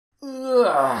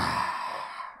What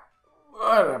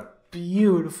a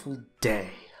beautiful day.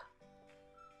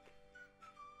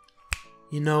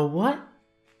 You know what?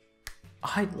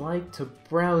 I'd like to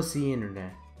browse the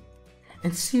internet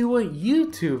and see what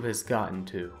YouTube has gotten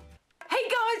to. Hey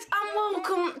guys, and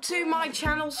welcome to my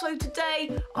channel. So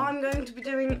today I'm going to be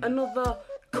doing another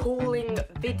calling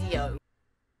video.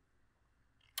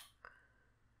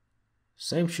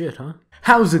 Same shit, huh?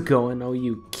 How's it going, all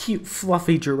you cute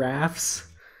fluffy giraffes?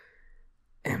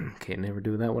 Okay, never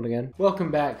do that one again.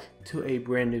 Welcome back to a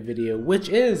brand new video, which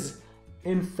is,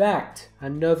 in fact,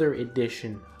 another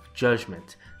edition of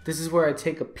Judgment. This is where I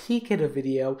take a peek at a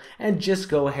video and just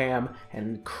go ham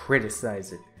and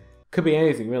criticize it. Could be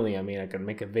anything really. I mean, I could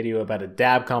make a video about a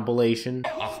dab compilation,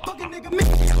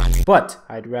 but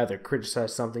I'd rather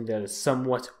criticize something that is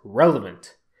somewhat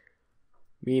relevant.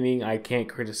 Meaning I can't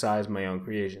criticize my own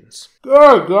creations.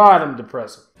 Oh god, I'm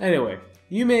depressing. Anyway,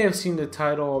 you may have seen the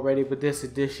title already, but this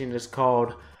edition is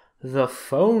called The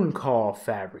Phone Call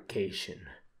Fabrication.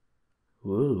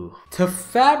 Woo. To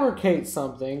fabricate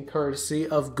something, courtesy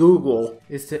of Google,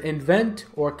 is to invent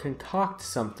or concoct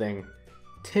something,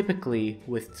 typically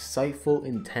with deceitful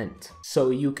intent. So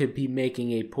you could be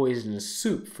making a poisonous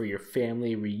soup for your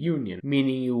family reunion,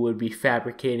 meaning you would be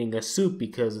fabricating a soup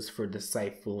because it's for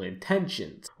deceitful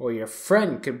intentions. Or your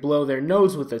friend could blow their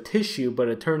nose with a tissue, but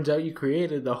it turns out you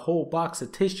created a whole box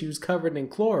of tissues covered in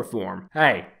chloroform.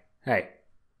 Hey,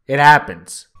 it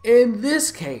happens. In this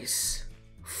case,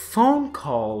 phone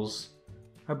calls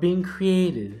are being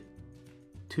created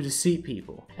to deceive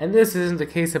people. And this isn't the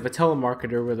case of a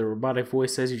telemarketer where the robotic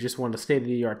voice says you just want a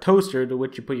state-of-the-art toaster, to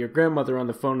which you put your grandmother on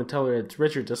the phone and tell her it's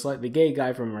Richard, the slightly gay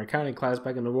guy from our accounting class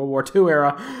back in the World War II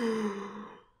era.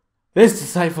 This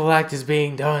deceitful act is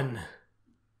being done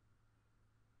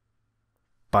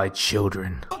by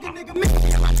children.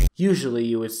 Usually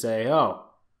you would say, oh,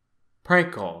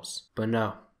 prank calls. But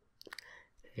no,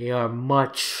 they are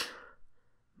much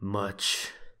worse.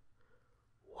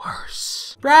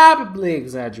 Probably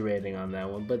exaggerating on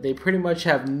that one, but they pretty much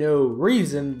have no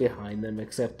reason behind them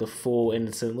except the full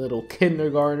innocent little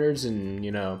kindergartners and,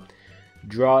 you know,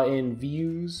 draw in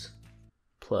views,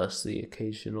 plus the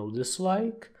occasional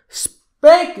dislike.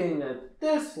 Speaking of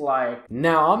dislike,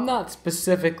 now I'm not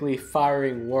specifically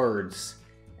firing words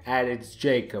at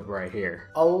ItzJacob right here.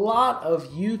 A lot of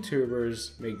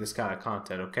YouTubers make this kind of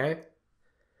content, okay?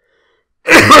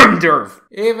 Durv.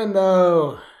 Even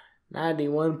though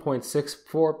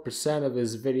 91.64% of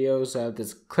his videos have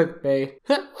this clickbait.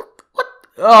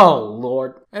 Oh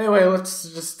lord. Anyway, let's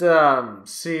just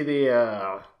see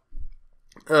the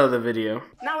video.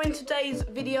 Now in today's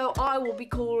video I will be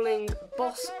calling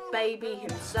Boss Baby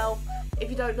himself. If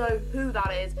you don't know who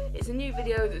that is, it's a new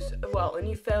video that's, well, a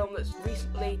new film that's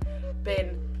recently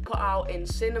been put out in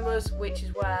cinemas, which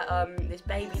is where this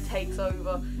baby takes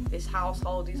over this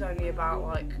household. He's only about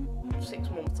like 6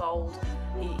 months old.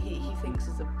 He thinks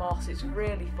he's a boss. It's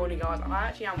really funny, guys. I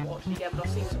actually haven't watched it yet, but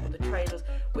I've seen some of the trailers,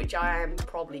 which I am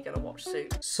probably going to watch soon.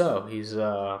 So, he's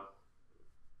a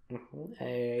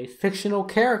fictional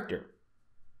character.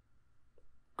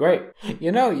 Great.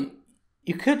 You know,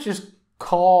 you could just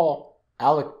call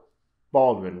Alec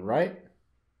Baldwin, right?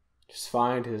 Just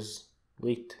find his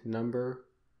leaked number.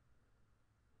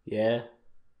 Yeah.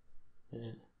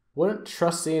 Wouldn't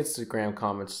trust the Instagram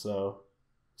comments, though.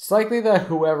 It's likely that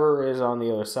whoever is on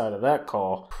the other side of that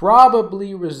call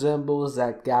probably resembles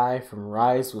that guy from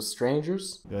Rise with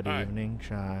Strangers. Good evening,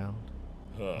 child.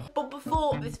 But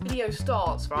before this video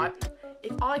starts, right,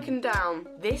 if I can down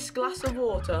this glass of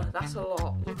water, that's a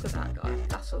lot. Look at that, guys.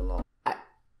 That's a lot.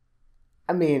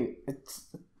 I mean,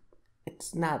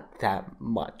 it's not that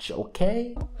much,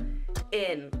 okay?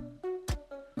 In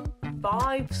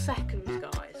 5 seconds,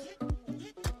 guys.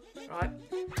 Right?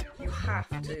 You have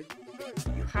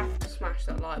to smash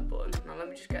that like button. Now let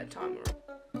me just get a timer up.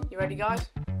 You ready, guys?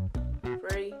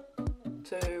 3,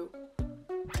 2,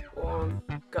 1,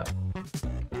 go.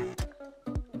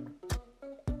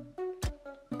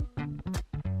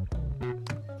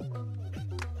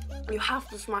 You have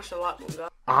to smash the like button, guys.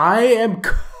 I am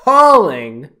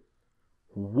calling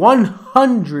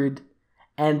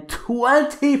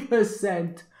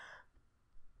 120%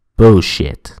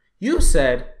 bullshit. You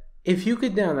said if you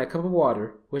could down that cup of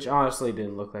water, which honestly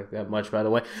didn't look like that much, by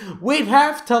the way, we'd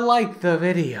have to like the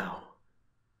video.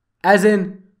 As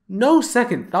in, no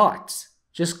second thoughts.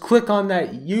 Just click on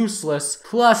that useless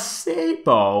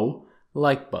placebo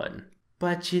like button.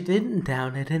 But you didn't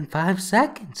down it in 5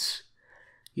 seconds.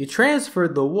 You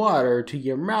transferred the water to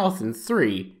your mouth in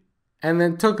 3, and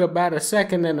then took about 1.5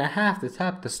 seconds to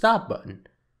tap the stop button.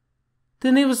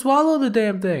 Didn't even swallow the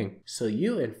damn thing. So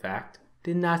you, in fact,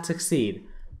 did not succeed.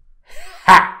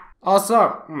 Ha!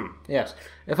 Also, yes,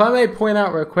 if I may point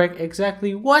out real quick,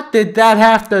 exactly what did that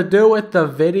have to do with the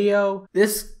video?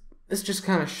 This just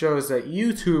kind of shows that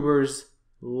YouTubers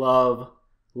love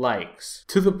likes.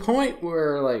 To the point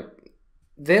where, like,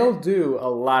 they'll do a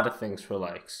lot of things for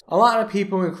likes. A lot of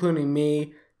people, including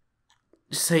me,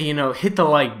 just say, you know, hit the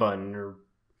like button or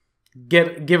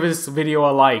give this video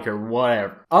a like or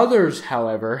whatever. Others,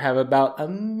 however, have about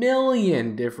 1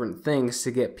 million different things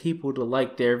to get people to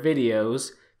like their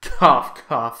videos. Cough,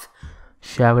 cough.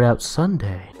 Shout out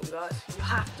Sunday. Guys, you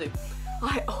have to.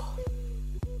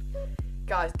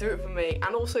 Guys, do it for me,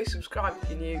 and also subscribe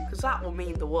if you're new, because that will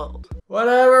mean the world.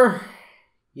 Whatever.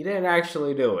 You didn't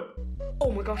actually do it.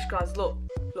 Oh my gosh, guys, look,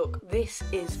 this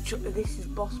is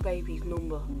Boss Baby's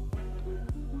number.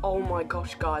 Oh my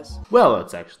gosh, guys. Well,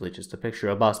 it's actually just a picture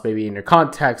of Boss Baby in your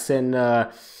contacts, and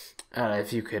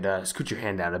if you could scoot your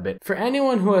hand out a bit. For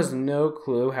anyone who has no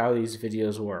clue how these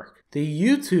videos work, the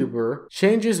YouTuber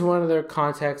changes one of their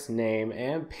contacts' name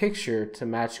and picture to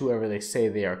match whoever they say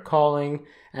they are calling,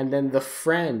 and then the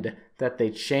friend that they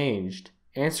changed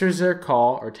answers their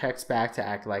call or texts back to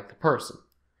act like the person.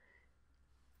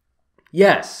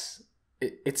 Yes,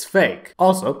 it's fake.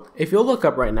 Also, if you'll look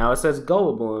up right now, it says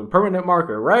gullible in permanent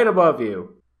marker right above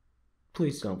you.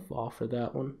 Please don't fall for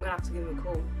that one. I'm gonna have to give him a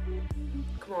call.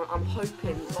 Come on, I'm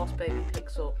hoping Boss Baby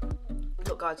picks up.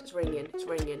 Look, guys, it's ringing. It's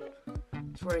ringing.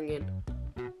 It's ringing.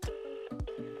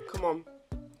 Come on,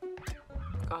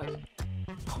 guys.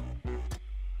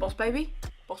 Boss Baby?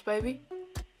 Boss Baby?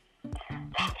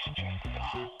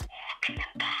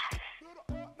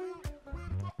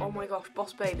 Oh my gosh,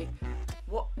 Boss Baby.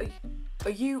 What are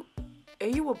you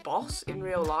a boss in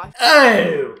real life?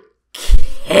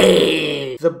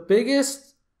 Okay. The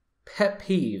biggest pet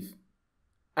peeve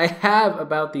I have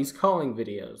about these calling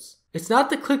videos, it's not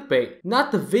the clickbait,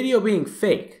 not the video being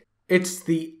fake, it's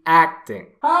the acting.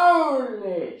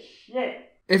 Holy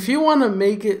shit. If you want to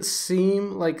make it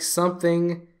seem like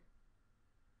something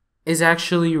is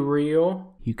actually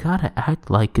real, you gotta act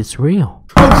like it's real.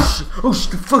 Oh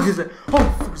shit, the fuck is that? Oh,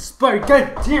 fuck, spider,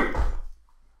 god damn it.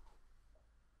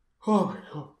 Oh my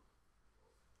god.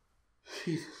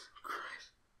 Jesus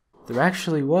Christ. There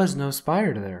actually was no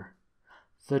spider there.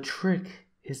 The trick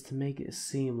is to make it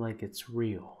seem like it's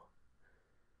real.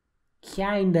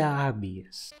 Kinda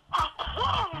obvious.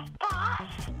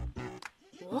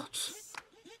 What?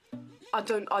 I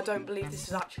don't believe this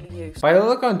is actually you. By the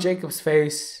look on Jacob's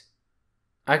face,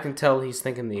 I can tell he's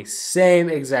thinking the same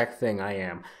exact thing I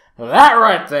am. That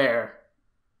right there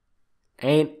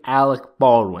ain't Alec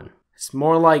Baldwin. It's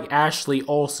more like Ashley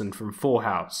Olsen from Full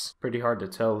House. Pretty hard to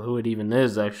tell who it even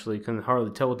is, actually. Couldn't hardly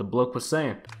tell what the bloke was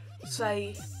saying.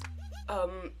 Say,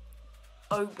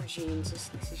 aubergines,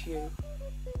 this is you.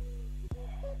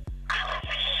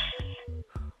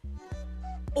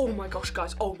 Oh my gosh,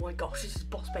 guys, oh my gosh, this is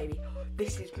Boss Baby.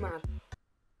 This is mad.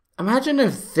 Imagine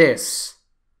if this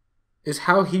is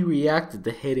how he reacted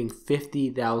to hitting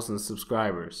 50,000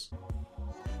 subscribers.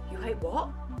 You hate what?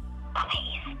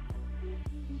 Puppies.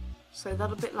 Say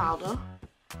that a bit louder.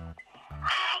 I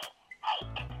hate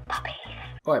puppies.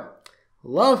 Alright,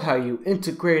 love how you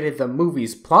integrated the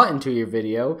movie's plot into your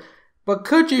video, but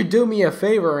could you do me a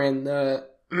favor and,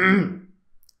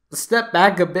 step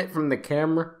back a bit from the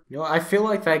camera? You know, I feel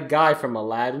like that guy from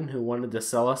Aladdin who wanted to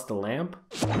sell us the lamp.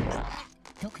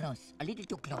 Too close, a little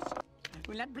too close.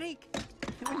 Will not break.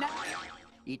 Will not.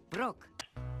 It broke.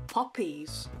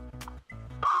 Puppies.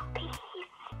 Puppies.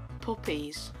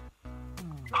 Puppies.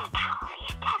 They get all the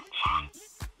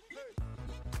attention.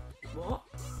 What?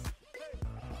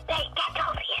 They get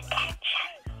all the attention.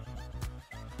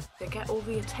 They get all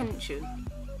the attention?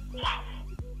 Yes.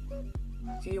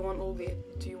 Do you want all the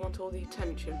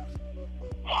attention?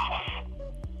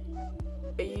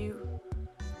 Are you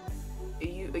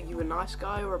a nice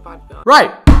guy or a bad guy?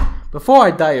 Right! Before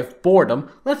I die of boredom,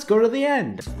 let's go to the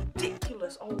end.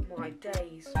 Ridiculous, oh my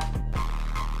days.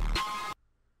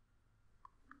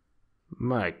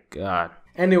 My god.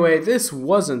 Anyway, this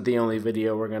wasn't the only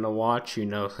video we're gonna watch, you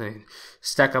know,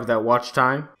 stack up that watch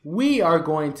time. We are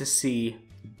going to see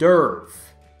Durv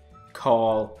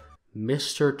call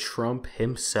Mr. Trump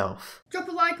himself. Drop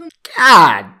a like on.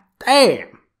 God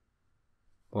damn!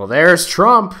 Well, there's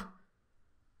Trump.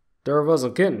 Durv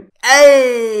wasn't kidding.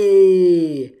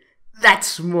 Hey!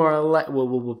 That's more like. Whoa,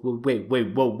 wait,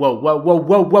 whoa.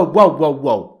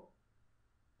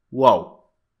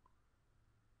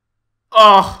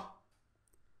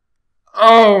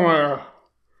 Oh,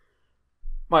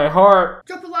 my heart.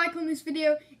 Drop a like on this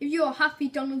video if you are happy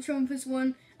Donald Trump has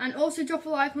won, and also drop a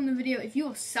like on the video if you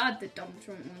are sad that Donald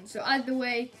Trump won. So either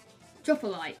way, drop a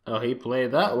like. Oh, he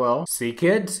played that well. See,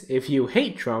 kids, if you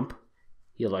hate Trump,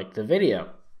 you like the video.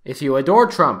 If you adore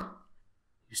Trump,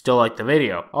 you still like the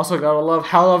video. Also, gotta love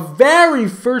how the very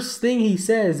first thing he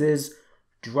says is,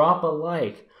 drop a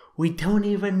like. We don't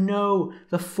even know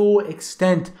the full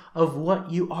extent of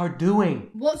what you are doing.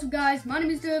 What's up, guys? My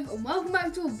name is Durv, and welcome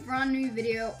back to a brand new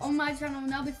video on my channel.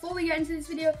 Now, before we get into this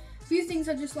video, a few things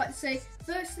I'd just like to say.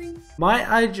 First thing, might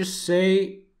I just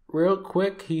say real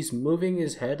quick, he's moving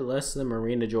his head less than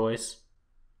Marina Joyce.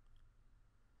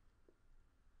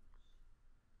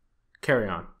 Carry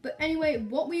on. But anyway,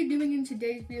 what we're doing in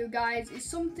today's video, guys, is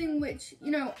something which,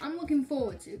 I'm looking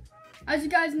forward to. As you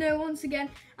guys know, once again,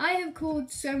 I have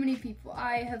called so many people.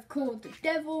 I have called the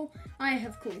devil. I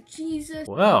have called Jesus.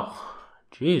 Well,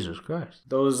 Jesus Christ.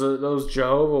 Those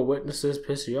Jehovah's Witnesses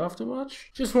piss you off too much?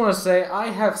 Just want to say, I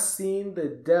have seen the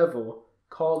devil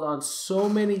called on so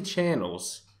many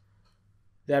channels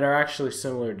that are actually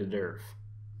similar to Durv.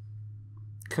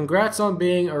 Congrats on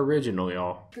being original,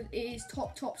 y'all. Because it is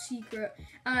top secret.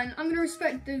 And I'm going to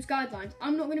respect those guidelines.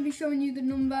 I'm not going to be showing you the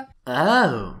number.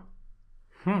 Oh.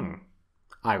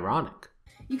 Ironic.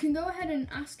 You can go ahead and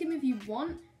ask him if you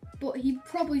want, but he'd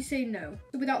probably say no.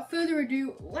 So without further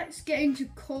ado, let's get into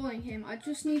calling him. I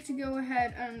just need to go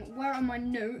ahead and where are my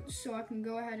notes so I can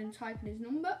go ahead and type in his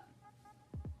number.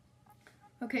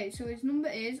 Okay, so his number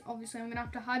is, obviously I'm going to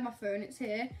have to hide my phone, it's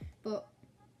here, but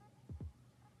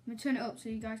I'm going to turn it up so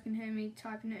you guys can hear me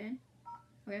typing it in.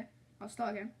 Okay, I'll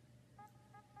start again.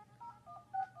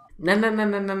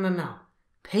 No.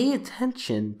 Pay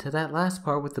attention to that last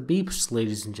part with the beeps,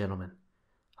 ladies and gentlemen.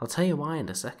 I'll tell you why in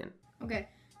a second. Okay,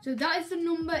 so that is the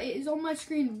number. It is on my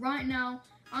screen right now.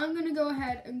 I'm going to go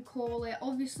ahead and call it.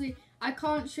 Obviously, I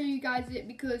can't show you guys it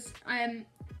because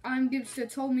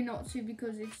Gibster told me not to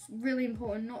because it's really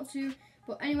important not to.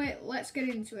 But anyway, let's get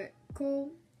into it.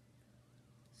 Call.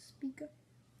 Speaker.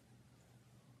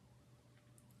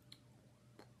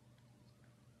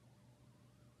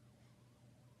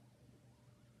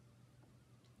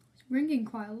 Ringing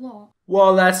quite a lot.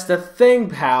 Well, that's the thing,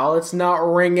 pal. It's not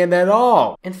ringing at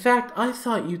all. In fact, I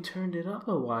thought you turned it up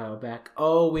a while back.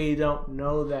 Oh, we don't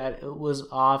know that. It was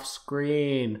off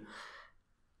screen.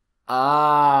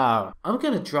 I'm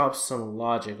gonna drop some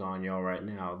logic on y'all right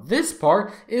now. This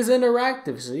part is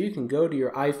interactive, so you can go to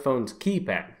your iPhone's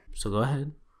keypad. So go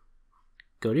ahead.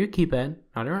 Go to your keypad,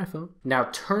 not your iPhone. Now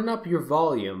turn up your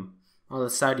volume on the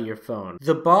side of your phone.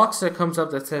 The box that comes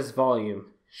up that says volume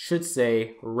should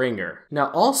say ringer. Now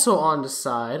also on the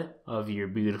side of your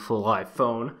beautiful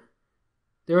iPhone,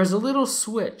 there is a little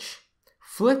switch.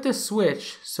 Flip the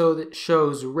switch so that it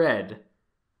shows red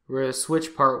where the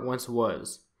switch part once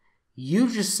was. You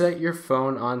just set your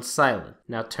phone on silent.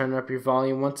 Now turn up your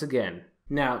volume once again.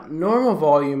 Now normal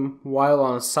volume while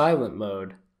on silent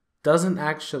mode doesn't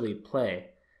actually play.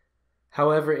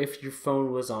 However, if your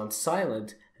phone was on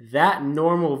silent, that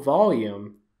normal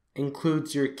volume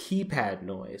includes your keypad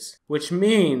noise, which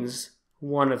means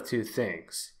one of two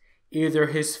things. Either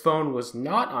his phone was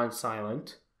not on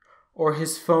silent, or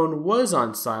his phone was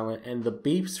on silent and the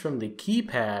beeps from the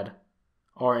keypad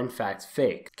are in fact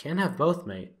fake. Can't have both,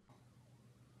 mate.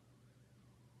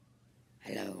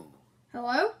 Hello.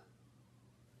 Hello?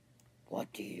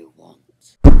 What do you want?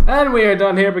 And we are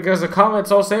done here because the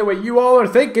comments all say what you all are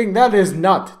thinking. That is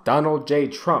not Donald J.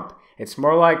 Trump. It's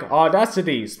more like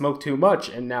Audacity smoked too much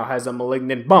and now has a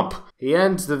malignant bump. He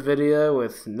ends the video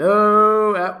with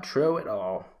no outro at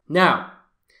all. Now,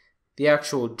 the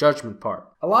actual judgment part.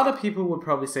 A lot of people would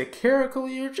probably say, Caracal,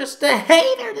 you're just a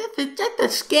hater. It's just a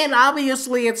skit.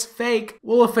 Obviously, it's fake.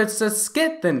 Well, if it's a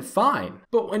skit, then fine.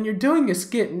 But when you're doing a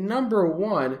skit, number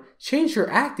one, change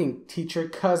your acting teacher,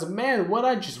 cause man, what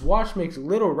I just watched makes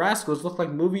Little Rascals look like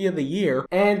movie of the year.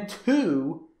 And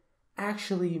two,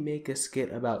 actually make a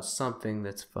skit about something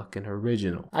that's fucking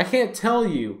original. I can't tell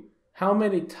you how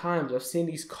many times I've seen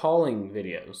these calling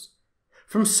videos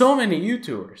from so many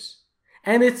YouTubers,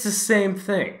 and it's the same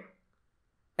thing.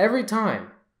 Every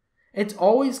time. It's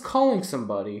always calling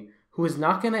somebody who is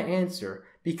not going to answer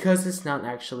because it's not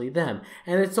actually them.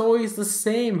 And it's always the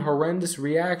same horrendous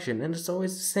reaction, and it's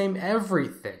always the same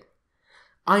everything.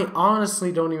 I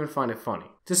honestly don't even find it funny.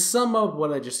 To sum up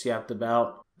what I just yapped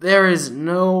about, there is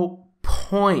no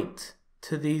point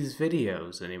to these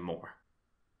videos anymore.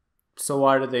 So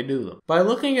why do they do them? By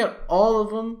looking at all of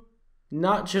them,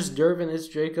 not just Durv and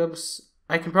ItzJacob's,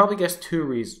 I can probably guess two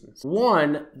reasons.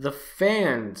 One, the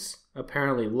fans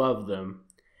apparently love them.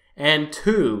 And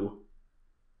two,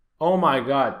 oh my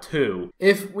god, two.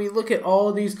 If we look at all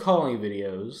of these calling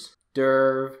videos,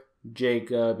 Durv,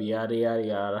 Jacob, yada yada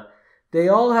yada, they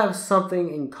all have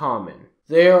something in common.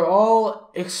 They are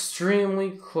all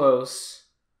extremely close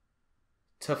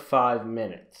to 5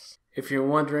 minutes. If you're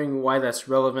wondering why that's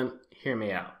relevant, hear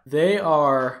me out. They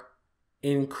are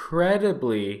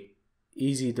incredibly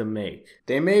easy to make.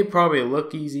 They may probably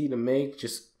look easy to make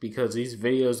just because these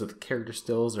videos with the character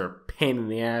stills are a pain in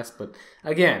the ass, but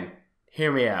again,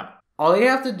 hear me out. All you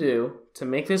have to do to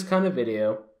make this kind of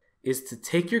video is to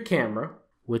take your camera,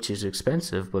 which is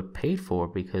expensive but paid for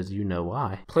because you know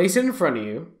why, place it in front of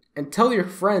you, and tell your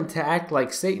friend to act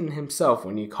like Satan himself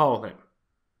when you call him.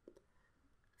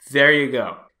 There you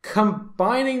go.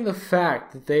 Combining the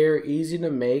fact that they are easy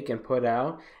to make and put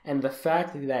out, and the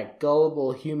fact that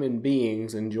gullible human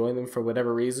beings enjoy them for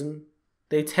whatever reason,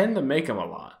 they tend to make them a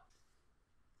lot.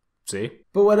 See?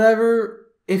 But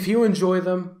whatever, if you enjoy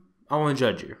them, I won't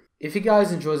judge you. If you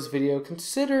guys enjoy this video,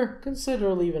 consider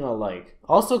leaving a like.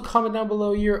 Also, comment down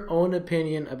below your own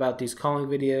opinion about these calling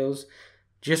videos.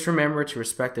 Just remember to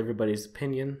respect everybody's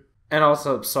opinion. And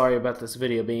also, sorry about this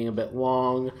video being a bit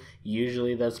long.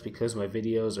 Usually that's because my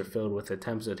videos are filled with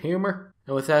attempts at humor.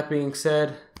 And with that being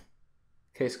said,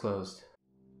 case closed.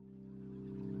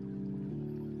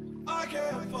 I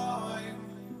can't find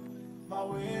my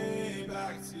way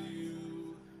back to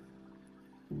you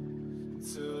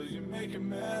until you make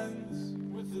amends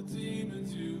with the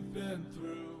demons you've been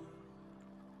through.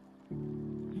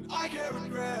 And I can't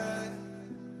regret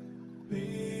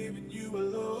leaving you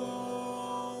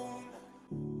alone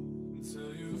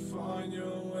until you find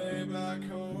your way back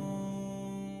home.